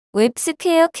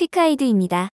웹스퀘어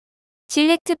퀵가이드입니다.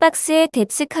 실렉트박스의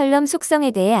depthColumn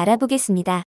속성에 대해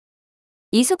알아보겠습니다.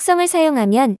 이 속성을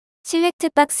사용하면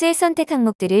실렉트박스의 선택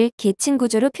항목들을 계층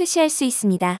구조로 표시할 수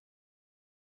있습니다.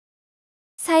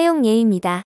 사용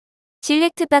예입니다.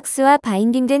 실렉트박스와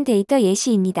바인딩된 데이터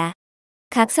예시입니다.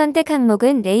 각 선택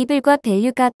항목은 레이블과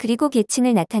밸류 값 그리고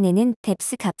계층을 나타내는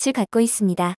depth 값을 갖고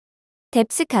있습니다.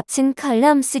 depth 값은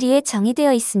컬럼 3에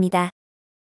정의되어 있습니다.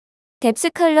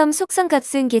 depthColumn 속성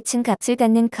값은 계층 값을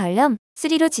갖는 컬럼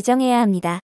 3로 지정해야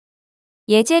합니다.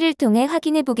 예제를 통해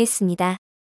확인해 보겠습니다.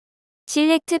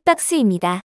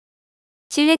 실렉트박스입니다.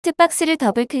 실렉트박스를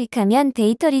더블 클릭하면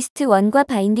데이터 리스트 1과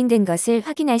바인딩된 것을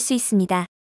확인할 수 있습니다.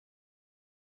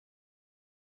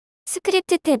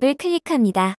 스크립트 탭을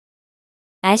클릭합니다.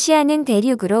 아시아는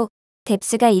대륙으로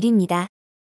depth가 1입니다.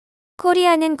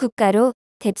 코리아는 국가로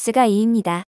depth가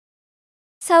 2입니다.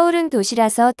 서울은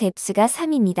도시라서 depth가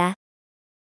 3입니다.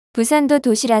 부산도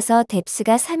도시라서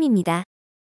depth가 3입니다.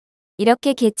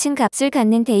 이렇게 계층 값을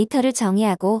갖는 데이터를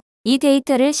정의하고 이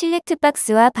데이터를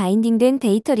실렉트박스와 바인딩된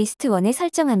데이터 리스트 1에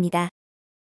설정합니다.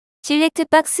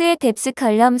 실렉트박스의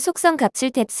depthColumn 속성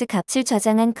값을 depth 값을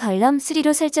저장한 컬럼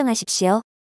 3로 설정하십시오.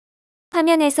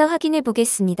 화면에서 확인해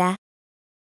보겠습니다.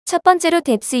 첫 번째로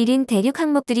depth 1인 대륙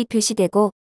항목들이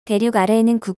표시되고 대륙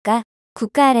아래에는 국가,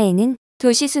 국가 아래에는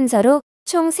도시 순서로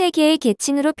총 3개의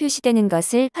계층으로 표시되는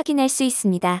것을 확인할 수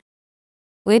있습니다.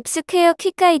 웹스퀘어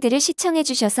퀵가이드를 시청해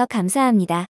주셔서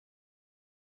감사합니다.